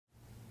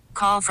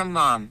Call from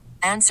mom.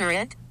 Answer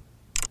it.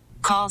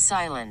 Call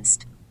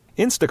silenced.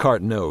 Instacart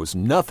knows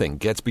nothing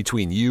gets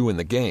between you and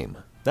the game.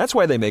 That's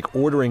why they make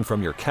ordering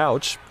from your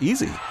couch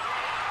easy.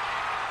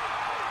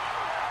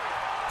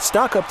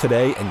 Stock up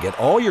today and get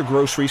all your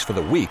groceries for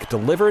the week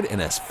delivered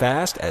in as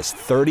fast as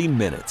 30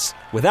 minutes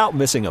without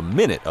missing a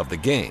minute of the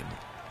game.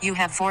 You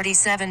have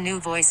 47 new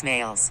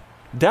voicemails.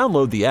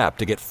 Download the app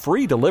to get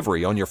free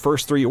delivery on your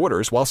first 3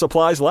 orders while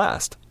supplies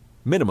last.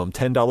 Minimum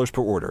 $10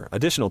 per order.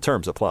 Additional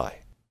terms apply.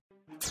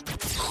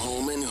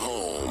 Home and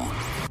Home.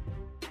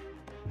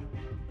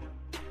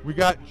 We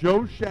got Joe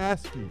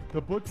Shasky,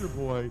 the Butcher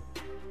Boy,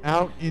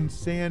 out in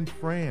San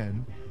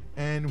Fran.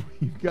 And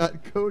we've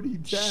got Cody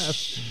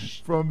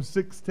Taft from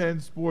 610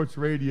 Sports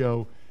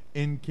Radio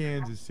in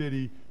Kansas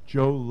City.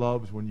 Joe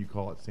loves when you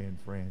call it San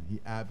Fran. He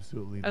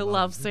absolutely loves it. I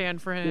love San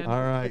Fran.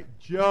 All right,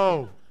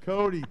 Joe,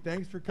 Cody,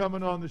 thanks for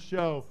coming on the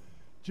show.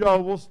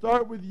 Joe, we'll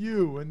start with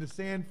you and the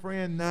San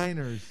Fran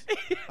Niners.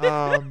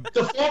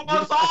 The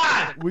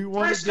 415. We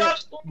want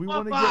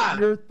to get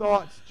your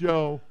thoughts,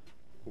 Joe.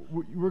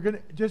 You're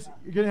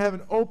gonna have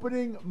an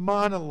opening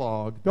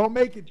monologue. Don't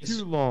make it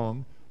too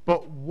long.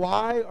 But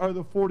why are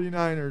the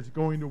 49ers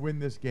going to win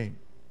this game?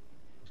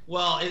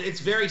 Well, it's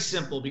very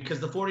simple because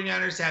the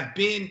 49ers have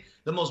been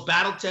the most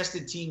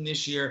battle-tested team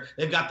this year.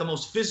 They've got the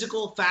most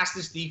physical,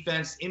 fastest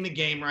defense in the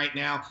game right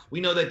now.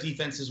 We know that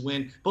defenses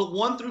win. But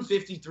 1 through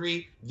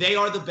 53, they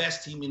are the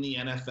best team in the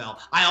NFL.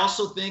 I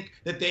also think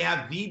that they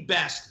have the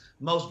best,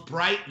 most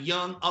bright,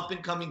 young,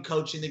 up-and-coming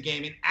coach in the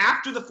game. And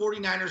after the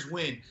 49ers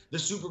win the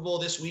Super Bowl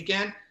this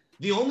weekend,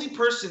 the only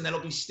person that'll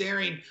be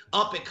staring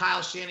up at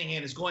Kyle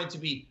Shanahan is going to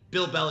be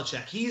Bill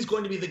Belichick. He's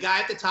going to be the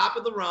guy at the top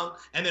of the rung,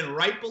 and then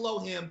right below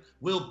him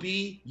will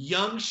be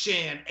young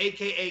Shan,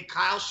 a.k.a.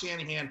 Kyle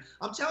Shanahan.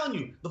 I'm telling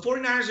you, the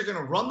 49ers are going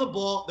to run the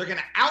ball. They're going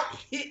to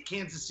out-hit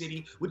Kansas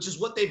City, which is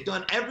what they've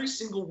done every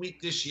single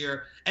week this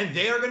year, and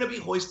they are going to be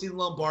hoisting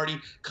Lombardi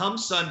come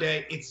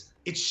Sunday.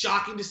 It's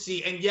shocking to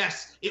see, and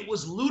yes, it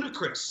was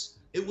ludicrous.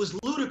 It was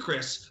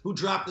Ludacris who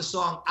dropped the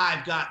song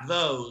I've Got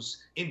Those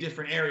in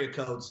different area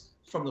codes.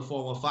 From the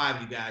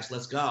 415, you guys.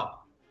 Let's go.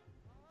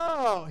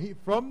 Oh,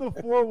 from the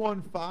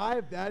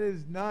 415? That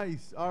is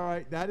nice. All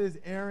right, that is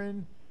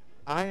Aaron.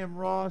 I am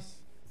Ross.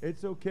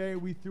 It's okay.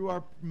 We threw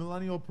our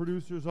millennial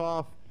producers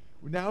off.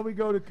 Now we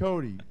go to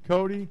Cody.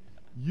 Cody,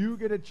 you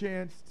get a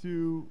chance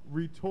to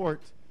retort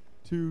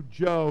to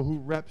Joe, who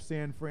reps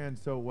San Fran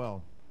so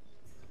well.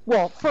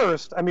 Well,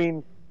 first, I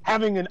mean,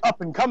 having an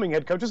up-and-coming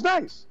head coach is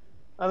nice.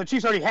 The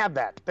Chiefs already have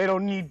that.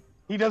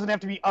 He doesn't have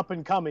to be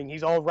up-and-coming.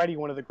 He's already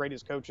one of the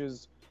greatest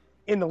coaches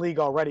in the league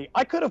already.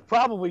 I could have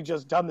probably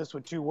just done this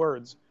with 2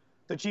 words.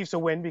 The Chiefs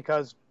will win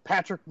because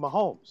Patrick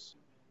Mahomes.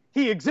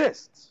 He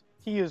exists.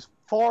 He is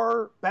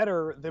far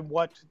better than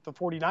what the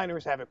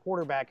 49ers have at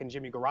quarterback in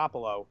Jimmy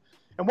Garoppolo.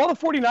 And while the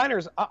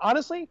 49ers,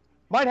 honestly,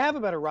 might have a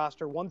better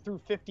roster, 1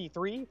 through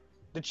 53,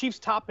 the Chiefs'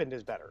 top end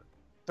is better.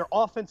 Their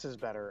offense is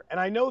better. And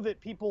I know that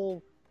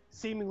people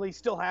seemingly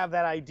still have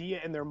that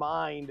idea in their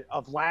mind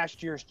of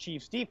last year's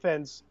Chiefs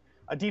defense,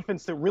 a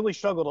defense that really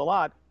struggled a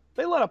lot.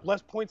 They let up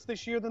less points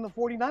this year than the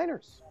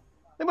 49ers.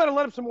 They might have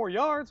let up some more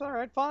yards. All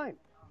right, fine.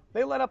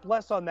 They let up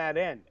less on that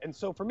end. And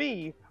so for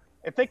me,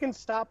 if they can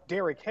stop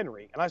Derrick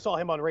Henry, and I saw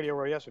him on Radio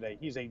Row yesterday,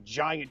 he's a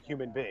giant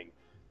human being,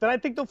 then I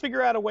think they'll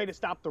figure out a way to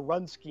stop the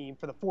run scheme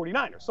for the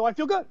 49ers. So I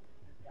feel good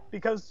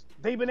because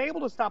they've been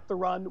able to stop the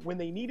run when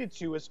they needed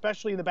to,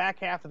 especially in the back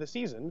half of the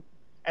season,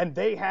 and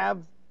they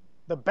have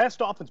the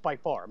best offense by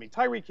far. I mean,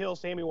 Tyreek Hill,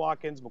 Sammy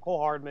Watkins, McCole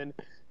Hardman,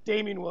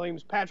 Damian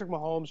Williams, Patrick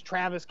Mahomes,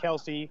 Travis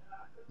Kelce.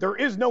 There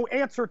is no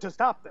answer to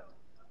stop them.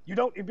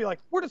 You'd be like,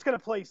 we're just going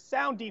to play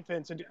sound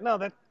defense. You're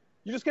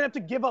just going to have to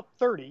give up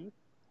 30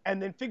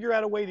 and then figure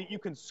out a way that you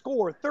can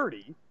score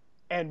 30.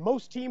 And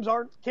most teams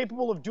aren't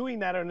capable of doing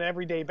that on an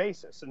everyday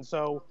basis. And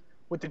so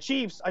with the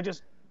Chiefs,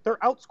 they're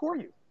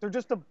outscore you.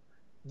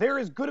 They're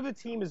as good of a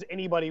team as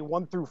anybody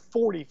 1 through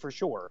 40 for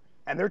sure.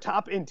 And their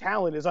top end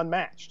talent is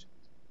unmatched.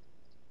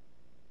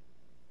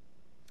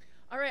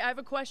 All right, I have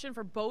a question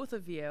for both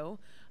of you.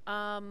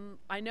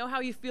 I know how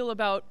you feel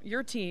about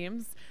your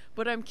teams,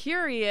 but I'm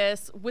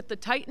curious, with the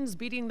Titans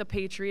beating the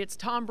Patriots,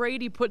 Tom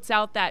Brady puts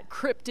out that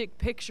cryptic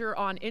picture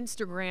on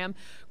Instagram.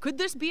 Could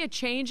this be a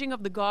changing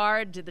of the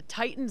guard? Did the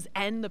Titans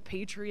end the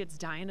Patriots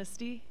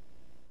dynasty?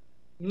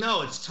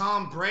 No, it's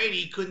Tom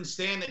Brady couldn't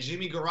stand that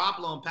Jimmy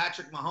Garoppolo and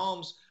Patrick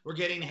Mahomes were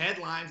getting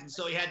headlines, and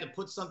so he had to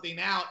put something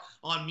out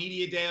on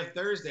Media Day of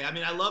Thursday. I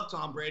mean, I love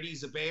Tom Brady.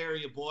 He's a Bay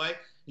Area boy.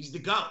 He's the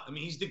GOAT. I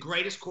mean, he's the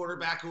greatest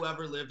quarterback who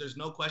ever lived. There's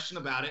no question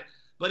about it.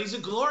 But he's a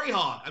glory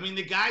hog. I mean,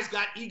 the guy's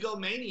got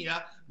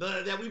egomania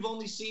that we've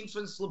only seen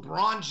since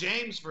LeBron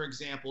James, for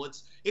example.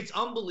 It's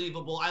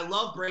unbelievable. I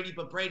love Brady,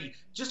 but Brady,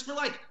 just for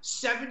like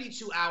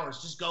 72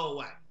 hours, just go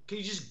away. Can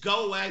you just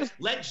go away?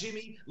 Let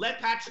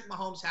Patrick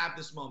Mahomes have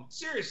this moment.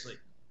 Seriously.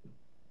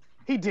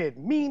 He did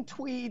mean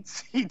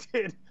tweets. He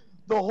did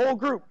the whole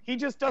group. He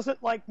just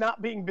doesn't like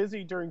not being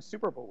busy during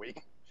Super Bowl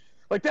week.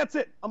 Like, that's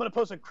it. I'm going to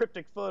post a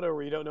cryptic photo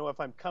where you don't know if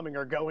I'm coming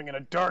or going in a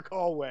dark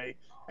hallway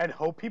and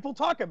hope people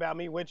talk about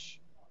me, which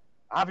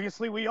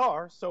Obviously we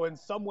are, so in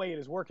some way it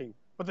is working.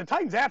 But the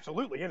Titans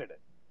absolutely ended it.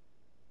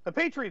 The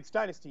Patriots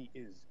dynasty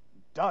is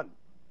done.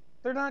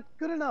 They're not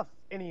good enough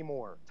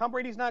anymore. Tom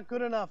Brady's not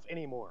good enough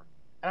anymore.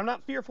 And I'm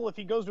not fearful if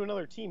he goes to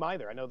another team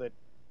either. I know that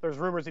there's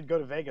rumors he'd go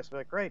to Vegas. But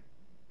like, great.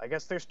 I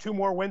guess there's 2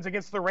 more wins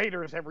against the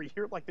Raiders every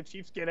year like the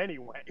Chiefs get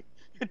anyway.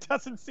 It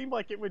doesn't seem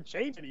like it would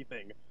change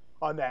anything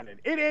on that end.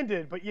 It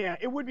ended, but yeah,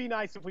 it would be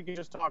nice if we could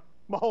just talk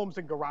Mahomes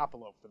and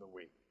Garoppolo for the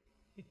week.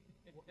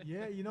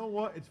 Yeah, you know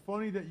what? It's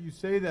funny that you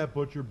say that,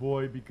 Butcher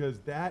Boy, because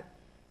that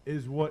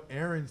is what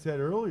Aaron said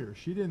earlier.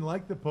 She didn't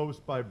like the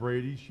post by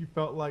Brady. She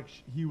felt like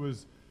he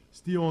was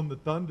stealing the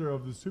thunder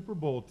of the Super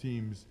Bowl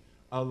teams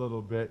a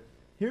little bit.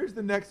 Here's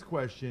the next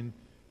question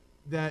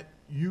that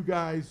you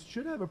guys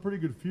should have a pretty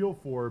good feel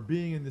for,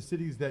 being in the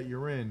cities that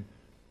you're in.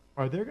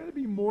 Are there going to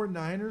be more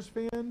Niners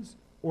fans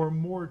or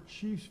more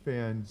Chiefs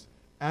fans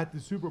at the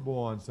Super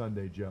Bowl on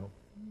Sunday, Joe?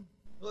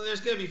 Well,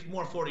 there's going to be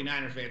more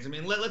 49er fans. I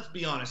mean, let's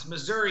be honest.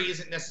 Missouri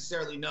isn't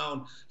necessarily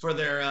known for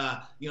their,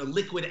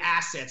 liquid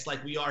assets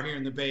like we are here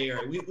in the Bay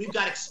Area. We've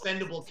got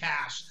expendable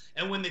cash.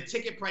 And when the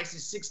ticket price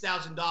is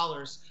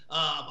 $6,000 a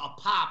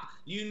pop,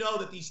 you know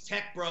that these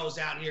tech bros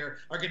out here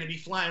are going to be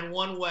flying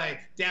one way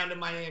down to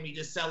Miami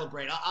to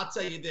celebrate. I'll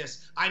tell you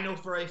this. I know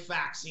for a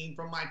fact, seen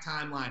from my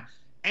timeline,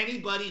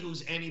 anybody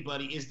who's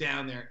anybody is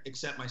down there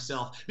except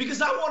myself,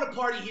 because I want to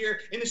party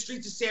here in the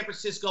streets of San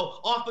Francisco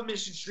off of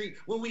Mission Street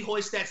when we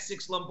hoist that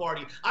 6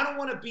 Lombardi. I don't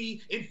want to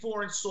be in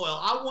foreign soil.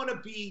 I want to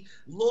be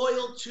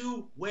loyal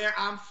to where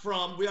I'm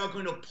from. We are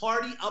going to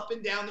party up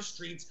and down the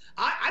streets.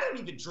 I don't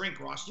even drink,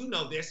 Ross. You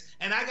know this.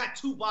 And I got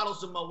 2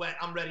 bottles of Moet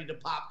I'm ready to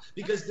pop,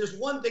 because there's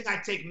one thing I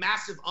take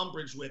massive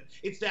umbrage with.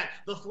 It's that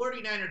the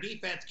 49er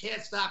defense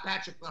can't stop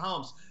Patrick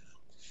Mahomes.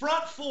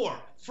 Front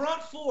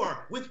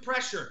four with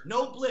pressure,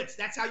 no blitz.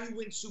 That's how you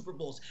win Super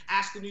Bowls.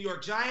 Ask the New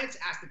York Giants,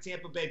 ask the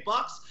Tampa Bay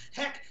Bucks,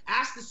 heck,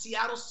 ask the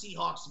Seattle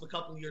Seahawks of a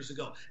couple of years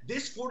ago.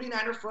 This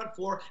 49er front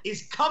four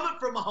is coming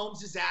from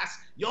Mahomes' ass.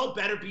 Y'all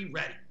better be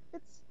ready.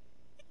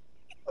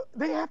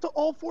 They have to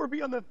all 4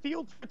 be on the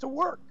field for it to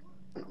work.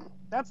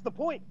 That's the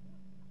point.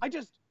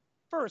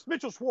 First,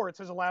 Mitchell Schwartz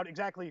has allowed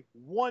exactly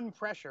 1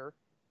 pressure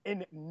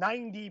in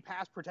 90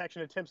 pass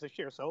protection attempts this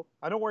year, so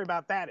I don't worry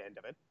about that end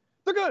of it.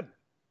 They're good.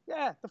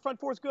 Yeah, the front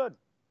 4 is good.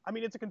 I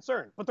mean, it's a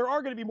concern. But there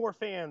are going to be more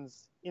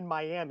fans in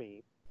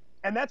Miami.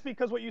 And that's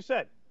because what you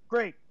said.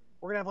 Great.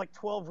 We're going to have like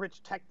 12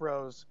 rich tech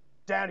bros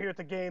down here at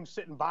the game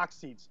sitting box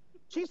seats.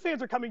 Chiefs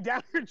fans are coming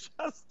down here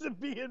just to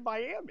be in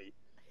Miami.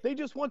 They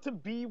just want to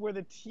be where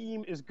the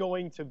team is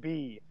going to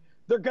be.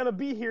 They're going to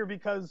be here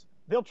because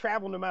they'll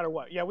travel no matter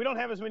what. Yeah, we don't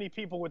have as many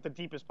people with the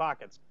deepest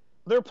pockets.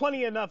 There are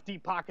plenty enough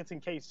deep pockets in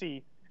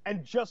KC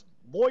and just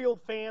loyal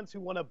fans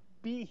who want to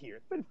be here.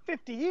 It's been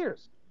 50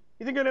 years.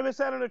 You think they're going to miss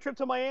out on a trip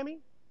to Miami?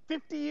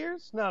 50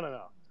 years?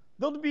 No.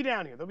 They'll be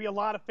down here. There'll be a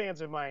lot of fans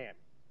in Miami.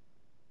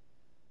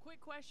 Quick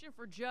question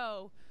for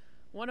Joe.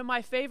 One of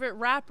my favorite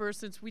rappers,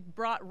 since we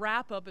brought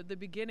rap up at the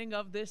beginning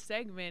of this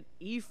segment,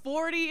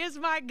 E40 is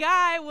my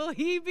guy. Will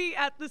he be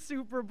at the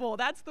Super Bowl?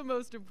 That's the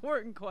most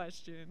important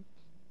question.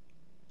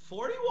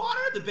 40 Water,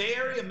 the Bay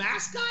Area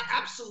mascot?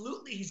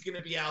 Absolutely, he's going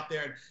to be out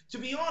there. And to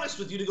be honest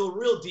with you, to go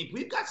real deep,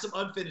 we've got some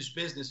unfinished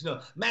business.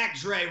 Mac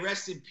Dre,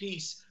 rest in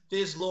peace.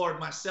 Fizz Lord,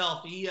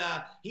 myself, he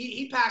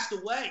passed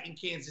away in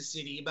Kansas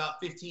City about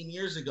 15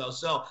 years ago.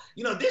 So,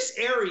 this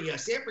area,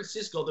 San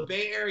Francisco, the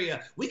Bay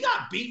Area, we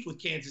got beef with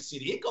Kansas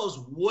City. It goes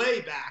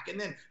way back. And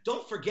then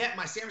don't forget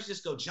my San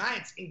Francisco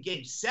Giants in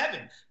Game 7,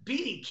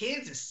 beating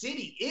Kansas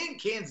City in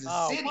Kansas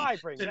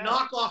City to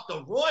knock off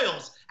the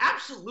Royals.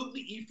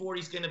 Absolutely,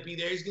 E40's going to be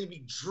there. He's going to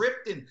be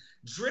dripped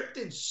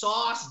in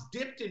sauce,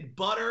 dipped in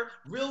butter,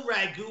 real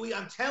ragu-y.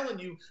 I'm telling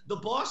you, the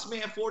boss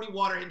man, 40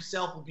 Water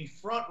himself, will be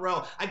front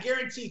row. I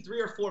guarantee 3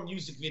 or 4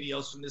 music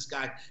videos from this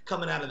guy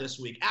coming out of this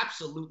week.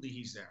 Absolutely,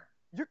 he's there.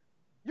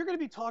 You're going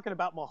to be talking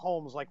about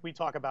Mahomes like we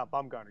talk about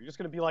Bumgarner. You're just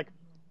going to be like,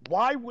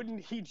 why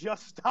wouldn't he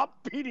just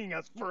stop beating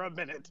us for a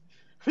minute?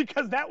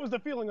 Because that was the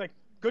feeling like,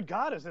 good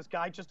God, is this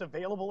guy just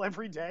available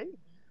every day?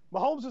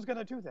 Mahomes is going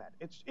to do that.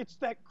 It's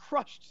that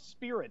crushed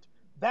spirit.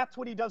 That's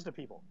what he does to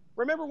people.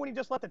 Remember when he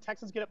just let the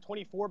Texans get up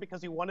 24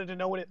 because he wanted to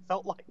know what it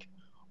felt like,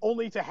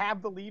 only to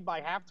have the lead by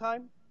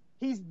halftime?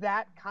 He's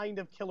that kind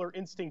of killer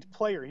instinct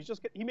player.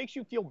 He makes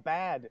you feel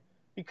bad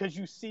because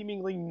you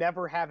seemingly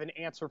never have an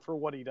answer for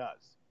what he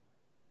does.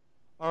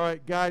 All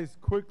right, guys,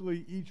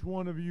 quickly, each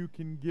one of you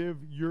can give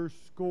your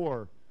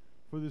score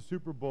for the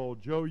Super Bowl.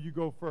 Joe, you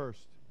go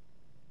first.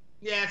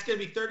 Yeah, it's going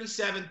to be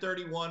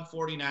 37-31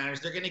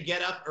 49ers. They're going to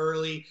get up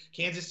early.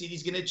 Kansas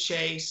City's going to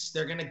chase.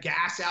 They're going to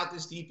gas out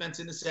this defense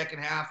in the second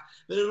half,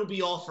 but it'll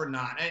be all for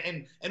naught.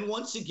 And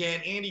once again,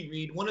 Andy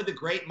Reid, one of the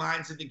great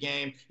minds of the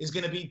game, is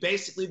going to be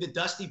basically the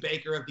Dusty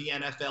Baker of the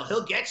NFL.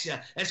 He'll get you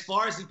as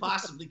far as he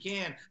possibly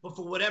can, but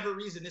for whatever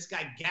reason, this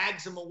guy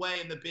gags him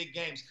away in the big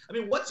games. I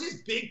mean, what's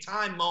his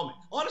big-time moment?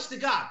 Honest to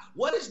God,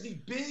 what is the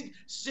big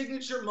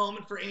signature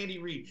moment for Andy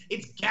Reid?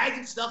 It's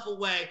gagging stuff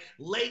away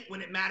late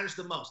when it matters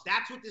the most.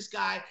 That's what this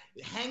guy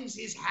hangs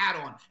his hat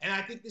on. And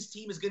I think this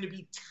team is going to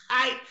be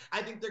tight.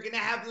 I think they're going to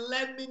have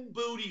lemon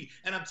booty.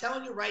 And I'm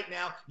telling you right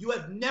now, you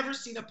have never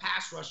seen a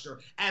pass rusher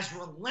as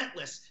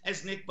relentless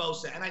as Nick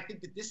Bosa. And I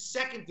think that this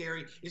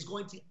secondary is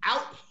going to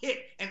out-hit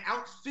and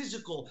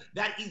out-physical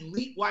that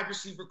elite wide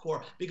receiver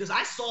core, because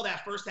I saw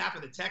that first half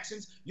of the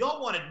Texans.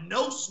 Y'all wanted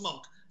no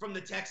smoke from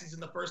the Texans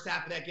in the first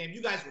half of that game.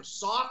 You guys were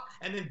soft,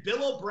 and then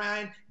Bill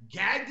O'Brien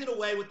gagged it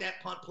away with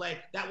that punt play.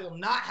 That will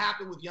not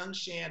happen with young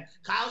Shan.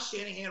 Kyle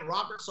Shanahan,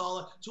 Robert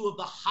Saleh, two of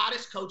the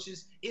hottest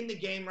coaches in the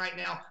game right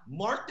now.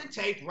 Mark the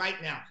tape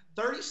right now.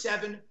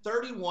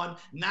 37-31,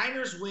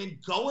 Niners win,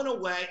 going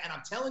away, and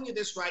I'm telling you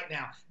this right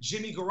now,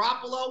 Jimmy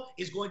Garoppolo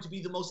is going to be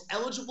the most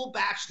eligible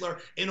bachelor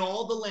in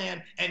all the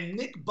land, and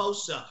Nick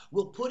Bosa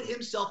will put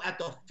himself at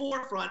the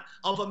forefront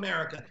of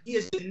America. He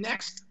is the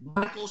next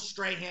Michael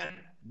Strahan.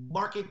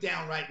 Mark it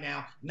down right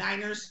now.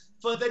 Niners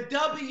for the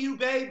W,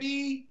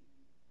 baby.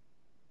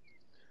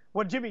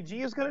 What Jimmy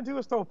G is going to do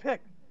is throw a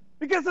pick,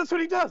 because that's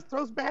what he does,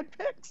 throws bad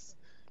picks.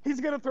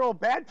 He's going to throw a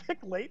bad pick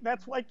late, and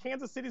that's why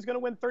Kansas City's going to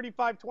win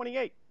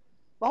 35-28.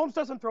 Mahomes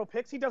doesn't throw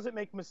picks. He doesn't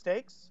make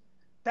mistakes.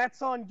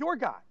 That's on your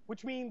guy,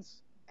 which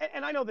means,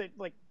 and I know that,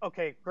 like,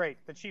 okay, great,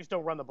 the Chiefs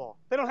don't run the ball.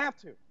 They don't have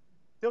to.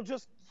 They'll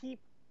just keep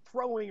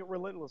throwing it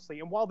relentlessly.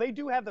 And while they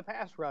do have the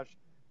pass rush,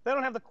 they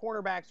don't have the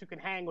cornerbacks who can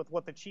hang with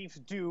what the Chiefs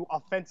do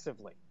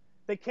offensively.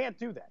 They can't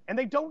do that. And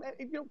they don't,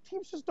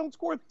 teams just don't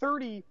score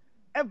 30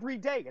 every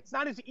day. It's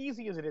not as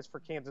easy as it is for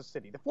Kansas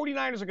City. The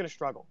 49ers are going to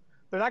struggle.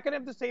 They're not going to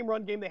have the same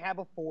run game they had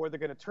before. They're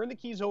going to turn the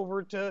keys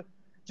over to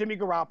Jimmy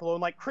Garoppolo.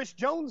 And like Chris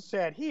Jones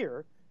said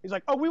here, he's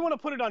like, oh, we want to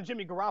put it on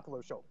Jimmy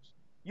Garoppolo's shoulders.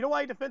 You know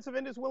why a defensive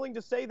end is willing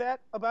to say that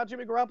about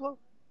Jimmy Garoppolo?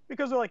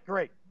 Because they're like,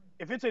 great,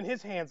 if it's in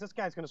his hands, this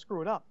guy's going to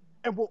screw it up.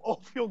 And we'll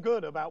all feel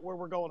good about where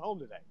we're going home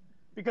today.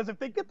 Because if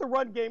they get the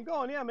run game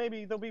going, yeah,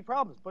 maybe there'll be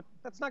problems. But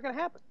that's not going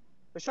to happen.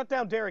 They shut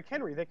down Derrick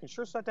Henry. They can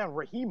sure shut down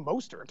Raheem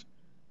Mostert.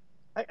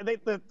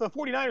 The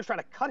 49ers try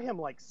to cut him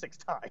like 6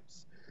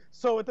 times.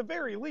 So at the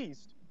very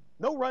least,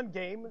 no run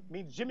game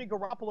means Jimmy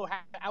Garoppolo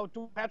had to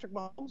outdo Patrick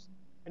Mahomes.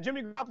 And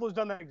Jimmy Garoppolo's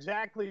done that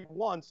exactly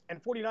once.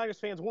 And 49ers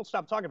fans won't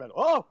stop talking about it.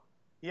 Oh,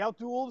 he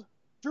outdueled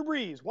Drew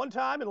Brees one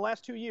time in the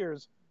last 2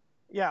 years.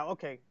 Yeah,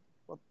 okay.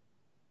 Well,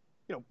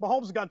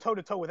 Mahomes has gone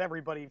toe-to-toe with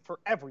everybody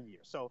for every year.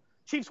 So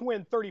Chiefs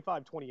win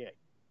 35-28.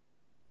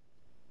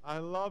 I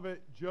love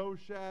it. Joe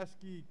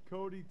Shasky,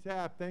 Cody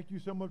Tapp, thank you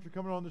so much for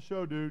coming on the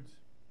show, dudes.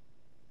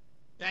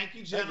 Thank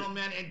you,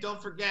 gentlemen. And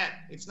don't forget,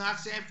 it's not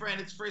San Fran,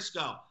 it's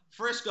Frisco.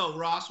 Frisco,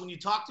 Ross, when you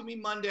talk to me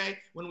Monday,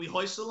 when we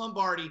hoist the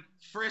Lombardi,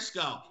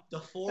 Frisco, the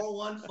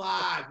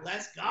 415.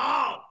 Let's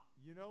go.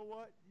 You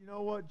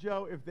know what,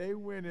 Joe? If they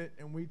win it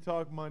and we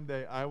talk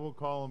Monday, I will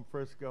call them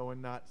Frisco and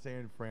not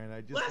San Fran.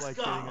 I just like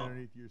getting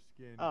underneath your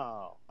skin.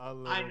 Oh, a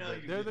little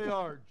bit. There they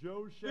are,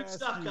 Joe Shasky. Good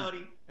stuff,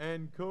 Cody.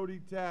 And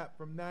Cody Tapp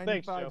from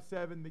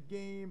 95.7 The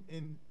Game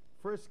in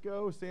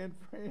Frisco, San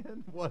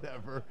Fran,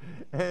 whatever.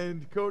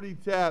 And Cody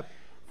Tapp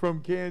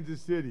from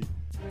Kansas City.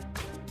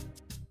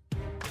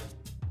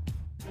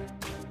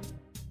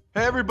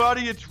 Hey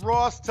everybody, it's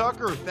Ross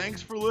Tucker.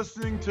 Thanks for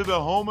listening to the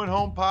Home and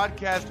Home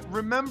podcast.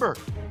 Remember,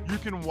 you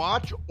can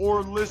watch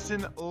or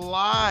listen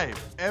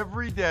live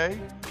every day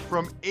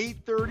from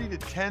 8:30 to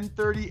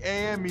 10:30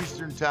 a.m.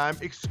 Eastern Time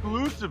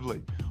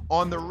exclusively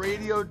on the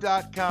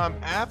radio.com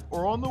app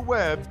or on the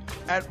web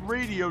at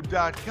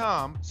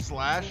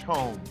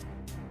radio.com/home.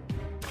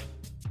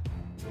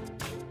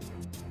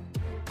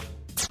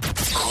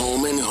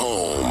 Home and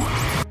Home.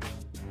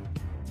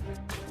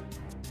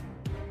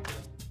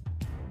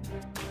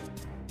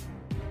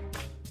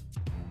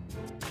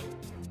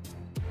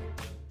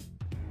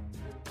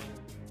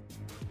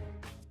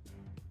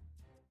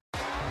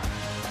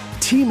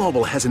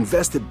 T-Mobile has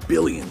invested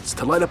billions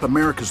to light up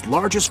America's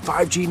largest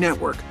 5G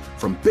network,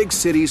 from big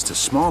cities to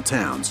small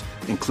towns,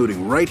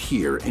 including right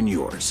here in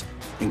yours.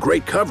 And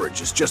great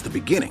coverage is just the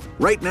beginning.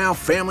 Right now,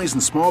 families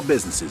and small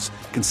businesses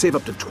can save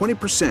up to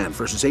 20%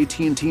 versus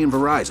AT&T and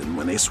Verizon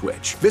when they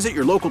switch. Visit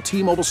your local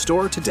T-Mobile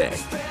store today.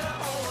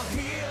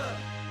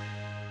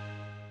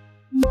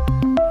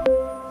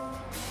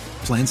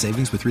 Plan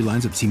savings with 3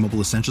 lines of T-Mobile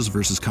Essentials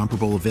versus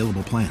comparable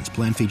available plans.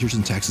 Plan features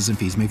and taxes and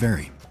fees may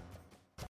vary.